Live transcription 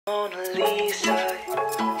Mona Lisa,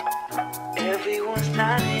 everyone's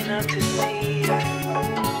lining up to see her.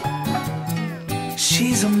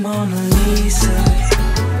 She's a Mona Lisa,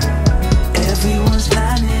 everyone's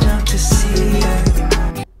lining up to see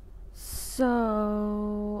her.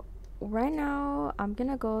 So right now I'm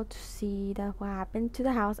gonna go to see what happened to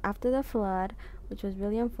the house after the flood, which was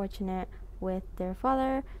really unfortunate with their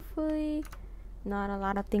father. Hopefully not a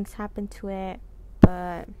lot of things happened to it,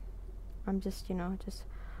 but I'm just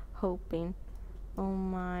hoping. Oh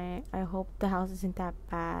my, I hope the house isn't that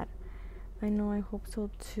bad. I know, I hope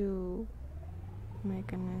so too. My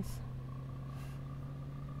goodness,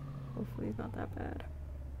 hopefully it's not that bad.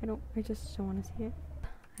 I just don't want to see it.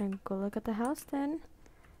 And go look at the house then.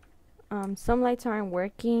 Some lights aren't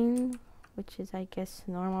working, which is I guess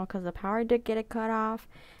normal because the power did get it cut off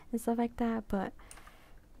and stuff like that, but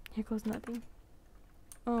here goes nothing.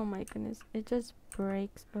 Oh my goodness, it just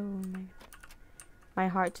breaks. Oh my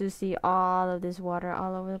heart to see all of this water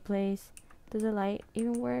all over the place. Does the light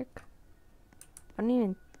even work? I don't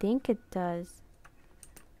even think it does.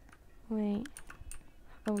 Wait.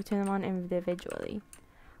 Oh, we turn them on individually.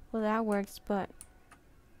 Well, that works, but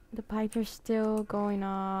the pipes are still going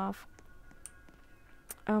off.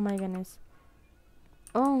 Oh my goodness.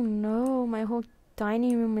 Oh no, my whole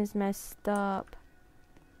dining room is messed up.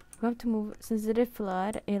 We have to move, since it did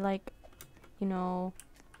flood, it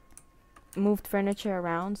moved furniture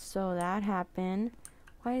around, so that happened.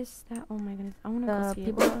 Why is that? Oh my goodness, I want to go see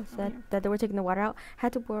people said that they were taking the water out,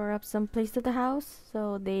 had to bore up some place of the house,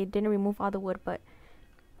 so they didn't remove all the wood, but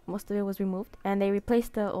most of it was removed, and they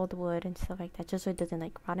replaced the old wood and stuff like that, just so it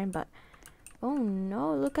doesn't rotten. But oh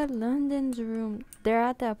no, look at London's room. They're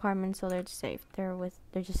at the apartment, so they're safe. They're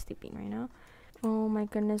just sleeping right now. Oh my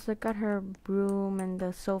goodness, look at her room and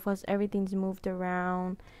the sofas, everything's moved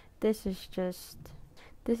around. This is just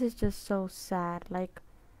so sad. Like,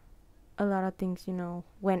 a lot of things,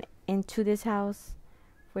 went into this house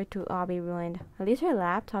for it to all be ruined. At least her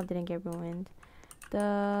laptop didn't get ruined.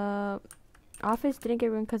 The office didn't get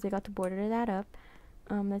ruined because they got to border that up.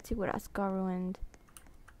 Let's see what else got ruined.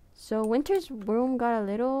 So Winter's room got a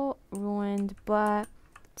little ruined, but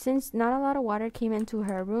since not a lot of water came into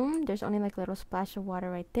her room, there's only a little splash of water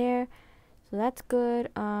right there, so that's good.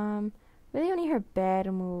 Really only her bed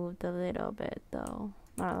moved a little bit though,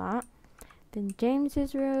 not a lot. Then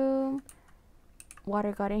James's room,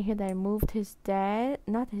 water got in here that moved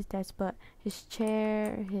not his desk, but his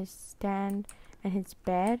chair, his stand, and his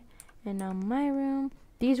bed. And my room,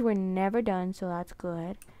 these were never done, so that's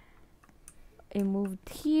good. It moved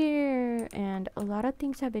here, and a lot of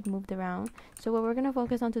things have been moved around. So what we're gonna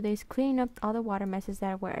focus on today is cleaning up all the water messes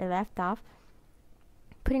that were left off,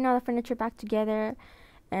 putting all the furniture back together,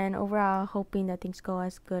 and overall hoping that things go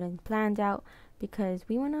as good and planned out, because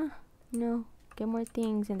we wanna get more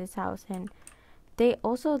things in this house. And they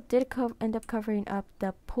also did end up covering up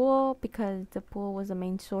the pool, because the pool was the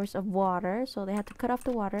main source of water, so they had to cut off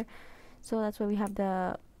the water. So that's why we have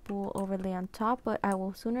the pool overlay on top, but I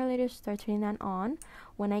will sooner or later start turning that on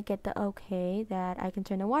when I get the okay that I can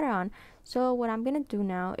turn the water on. So what I'm gonna do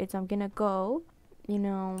now is I'm gonna go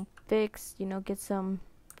fix, get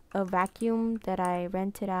a vacuum that I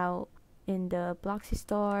rented out in the Bloxburg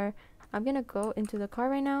store. I'm gonna go into the car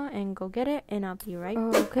right now and go get it, and I'll be right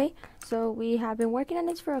back. Okay, so we have been working on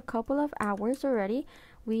this for a couple of hours already.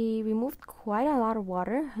 We removed quite a lot of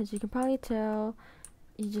water, as you can probably tell.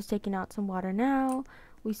 You're just taking out some water now.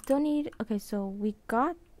 We still need, okay, so we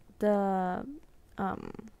got the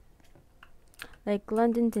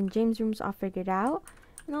London's and James' rooms all figured out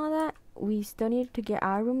and all that. We still need to get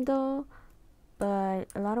our room though, but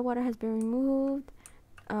a lot of water has been removed.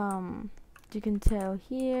 You can tell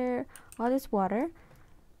here all this water,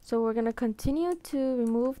 so we're gonna continue to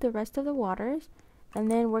remove the rest of the waters,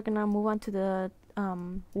 and then we're gonna move on to the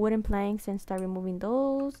wooden planks and start removing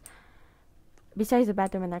those, besides the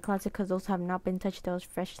bathroom and that closet, because those have not been touched. Those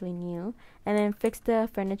freshly new. And then fix the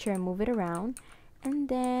furniture and move it around, and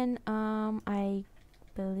then I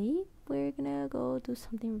believe we're gonna go do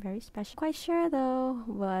something very special. Quite sure though,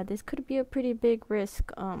 but this could be a pretty big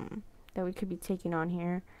risk that we could be taking on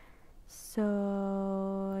here.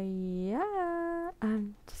 So yeah,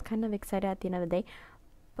 I'm just kind of excited at the end of the day,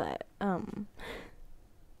 but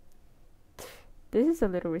this is a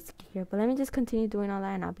little risky here, but let me just continue doing all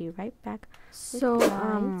that and I'll be right back. So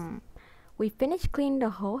we finished cleaning the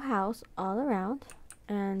whole house all around,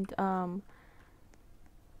 and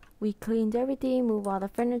we cleaned everything, moved all the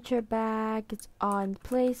furniture back. It's all in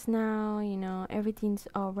place now, everything's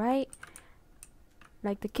all right.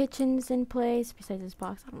 Like the kitchen's in place, besides this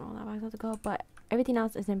box. I don't know where that box has to go, but everything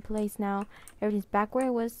else is in place now. Everything's back where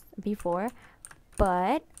it was before.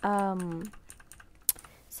 But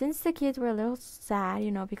since the kids were a little sad,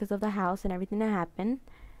 you know, because of the house and everything that happened,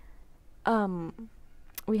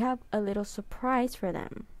 we have a little surprise for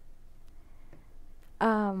them.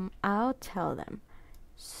 I'll tell them.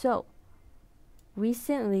 So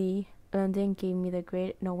recently Winter gave me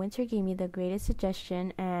the greatest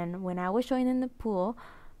suggestion, and when I was showing in the pool,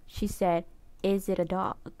 she said, "Is it a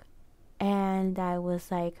dog?" And I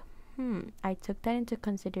was like, I took that into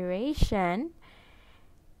consideration,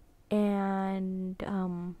 and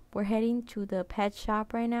we're heading to the pet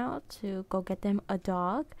shop right now to go get them a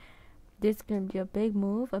dog. This is gonna be a big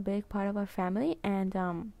move, a big part of our family, and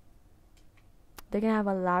they're gonna have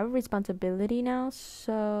a lot of responsibility now.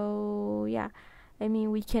 So yeah, I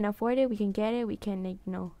mean, we can afford it, we can get it, we can, you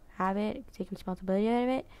know, have it, take responsibility out of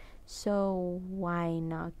it. So why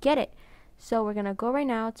not get it? So we're gonna go right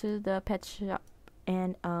now to the pet shop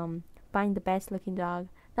and find the best looking dog.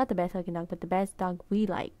 Not the best looking dog, but the best dog we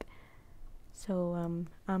like. So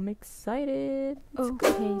I'm excited.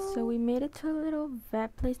 Okay, so we made it to a little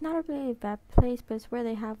vet place. Not a really vet place, but it's where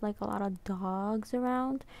they have like a lot of dogs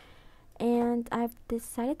around. And I've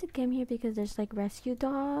decided to come here because there's like rescue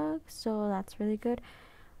dogs, so that's really good.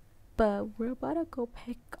 But we're about to go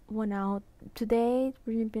pick one out. Today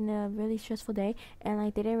it's been a really stressful day, and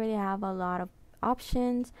like they didn't really have a lot of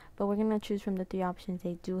options, but we're gonna choose from the 3 options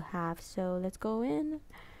they do have. So let's go in.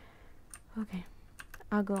 Okay,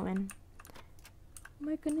 I'll go in. Oh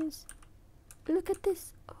my goodness, look at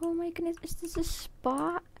this. Oh my goodness, is this a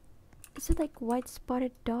spot? It's a like white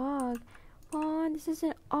spotted dog. Oh, this is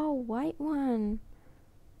an all white one.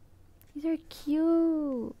 These are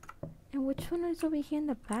cute. And which one is over here in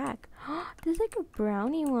the back? There's like a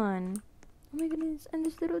brownie one. Oh my goodness, and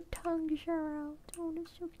this little tongue out. Oh,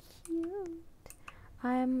 that's so cute.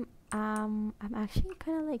 I'm actually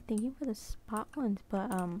kind of like thinking for the spot ones, but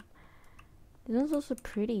this one's also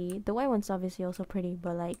pretty. The white one's obviously also pretty,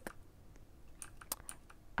 but like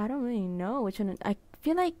I don't really know which one. I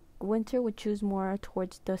feel like Winter would choose more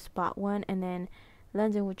towards the spot one, and then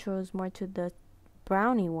London would choose more to the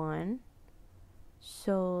brownie one.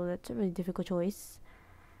 So that's a really difficult choice.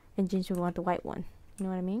 And James would want the white one. You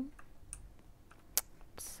know what I mean?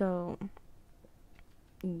 So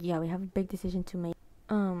yeah, we have a big decision to make.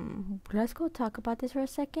 Let's go talk about this for a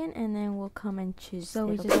second, and then we'll come and choose. So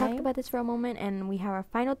we just talked about this for a moment, and we have our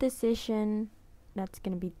final decision that's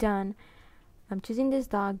gonna be done. I'm choosing this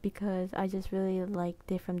dog because I just really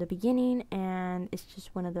liked it from the beginning, and it's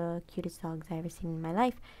just one of the cutest dogs I've ever seen in my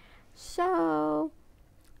life. So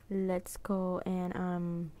let's go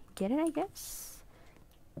and get it, I guess.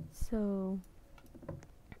 So oh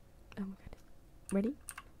my god, ready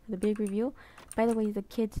for the big reveal? By the way, the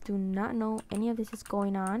kids do not know any of this is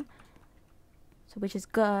going on, so which is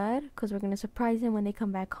good, because we're gonna surprise them when they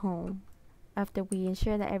come back home after we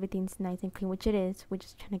ensure that everything's nice and clean, which it is. We're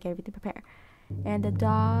just trying to get everything prepared. And the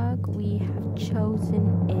dog we have chosen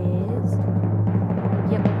is,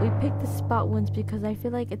 yep, we picked the spot ones because I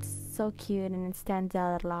feel like it's so cute and it stands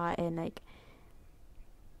out a lot, and like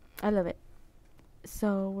I love it.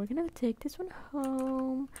 So we're gonna take this one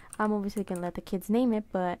home. I'm obviously gonna let the kids name it,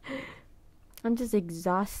 but I'm just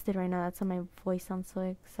exhausted right now. That's why my voice sounds so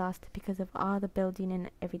exhausted, because of all the building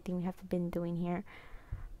and everything we have been doing here.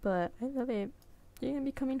 But I love it. You're gonna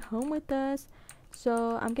be coming home with us.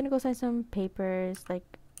 So I'm gonna go sign some papers,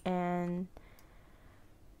 like, and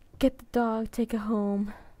get the dog, take it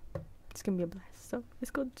home. It's gonna be a blast. So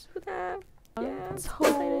let's go do that. Yeah, it's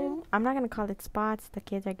home. I'm not gonna call it Spots. The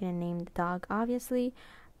kids are gonna name the dog, obviously.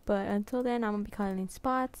 But until then, I'm gonna be calling it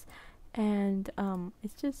Spots. And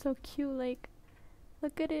it's just so cute. Like,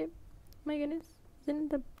 look at it. My goodness, isn't it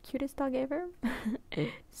the cutest dog ever?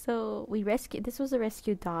 So we rescued. This was a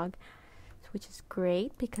rescue dog, which is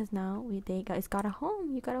great because now it's got a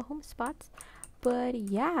home. You got a home, Spots. But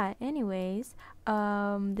yeah, anyways,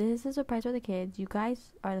 this is a surprise for the kids. You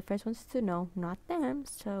guys are the first ones to know, not them.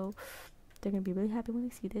 So they're gonna be really happy when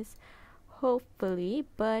they see this, hopefully.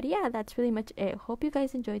 But yeah, that's really much it. Hope you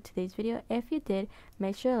guys enjoyed today's video. If you did,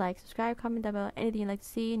 make sure to like, subscribe, comment down below anything you'd like to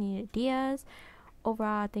see, any ideas.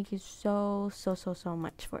 Overall, thank you so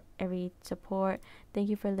much for every support. Thank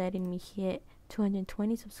you for letting me hit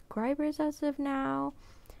 220 subscribers as of now.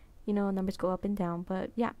 You know, numbers go up and down,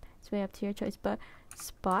 but yeah, it's way up to your choice. But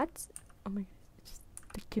Spots, oh my god, it's just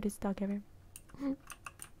the cutest dog ever.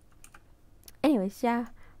 Anyways, yeah,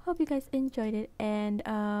 hope you guys enjoyed it. And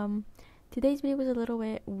today's video was a little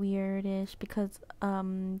bit weirdish because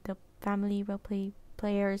the family roleplay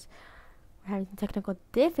players were having some technical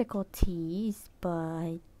difficulties,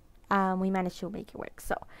 but we managed to make it work.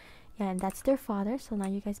 So yeah, and that's their father. So now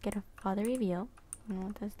you guys get a father reveal. I don't know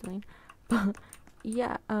what that's doing, but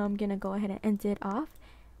yeah, I'm gonna go ahead and end it off.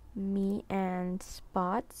 Me and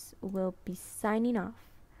Spots will be signing off.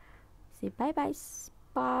 Say bye bye,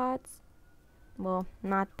 Spots. Well,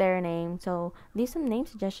 not their name, so leave some name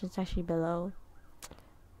suggestions actually below,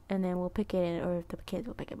 and then we'll pick it, or if the kids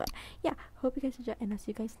will pick it. But yeah, hope you guys enjoy, and I'll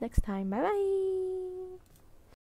see you guys next time. Bye bye.